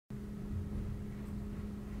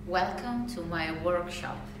Welcome to my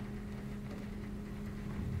workshop.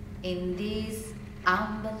 In this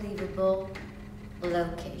unbelievable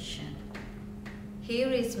location. Here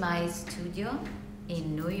is my studio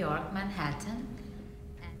in New York, Manhattan.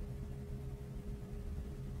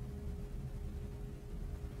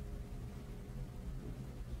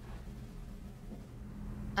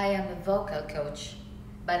 I am a vocal coach,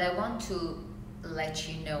 but I want to let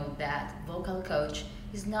you know that vocal coach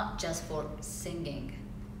is not just for singing.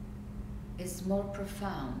 It's more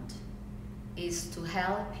profound. It's to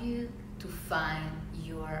help you to find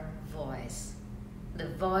your voice. The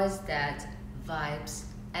voice that vibes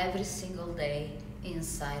every single day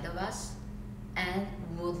inside of us and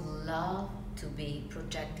would love to be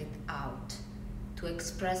projected out, to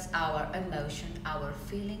express our emotion, our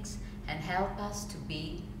feelings, and help us to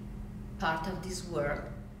be part of this world.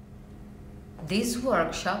 This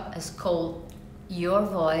workshop is called Your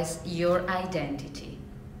Voice, Your Identity.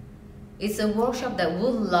 It's a workshop that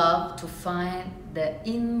would love to find the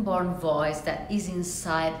inborn voice that is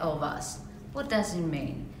inside of us. What does it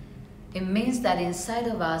mean? It means that inside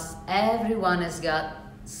of us, everyone has got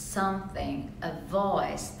something, a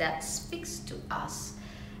voice that speaks to us,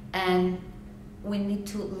 and we need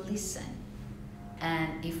to listen.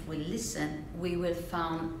 And if we listen, we will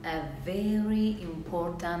find a very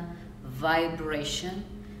important vibration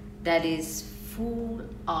that is full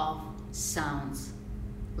of sounds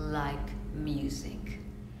like music.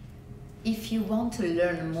 If you want to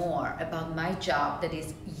learn more about my job that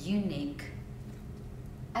is unique,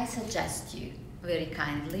 I suggest you very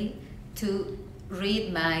kindly to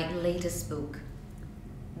read my latest book,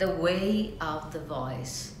 The Way of the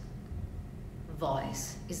Voice.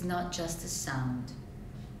 Voice is not just a sound.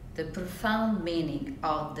 The profound meaning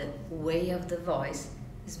of the way of the voice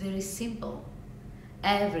is very simple.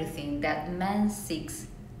 Everything that man seeks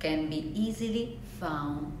can be easily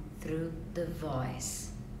found through the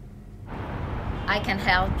voice. I can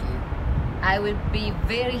help you. I will be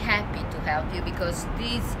very happy to help you because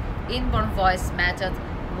this inborn voice method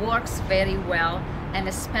works very well and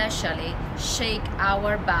especially shake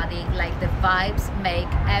our body like the vibes make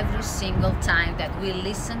every single time that we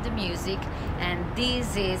listen to music, and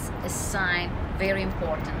this is a sign very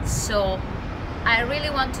important. So I really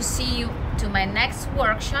want to see you to my next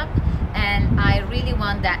workshop, and I really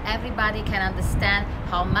want that everybody can understand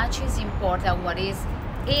how much is important what is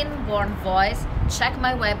inborn voice. Check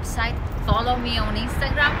my website, follow me on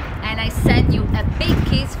Instagram, and I send you a big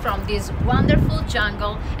kiss from this wonderful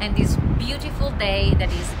jungle and this beautiful day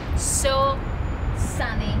that is so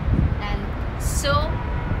sunny and so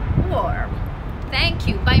warm. Thank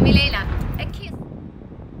you. Bye, Milena.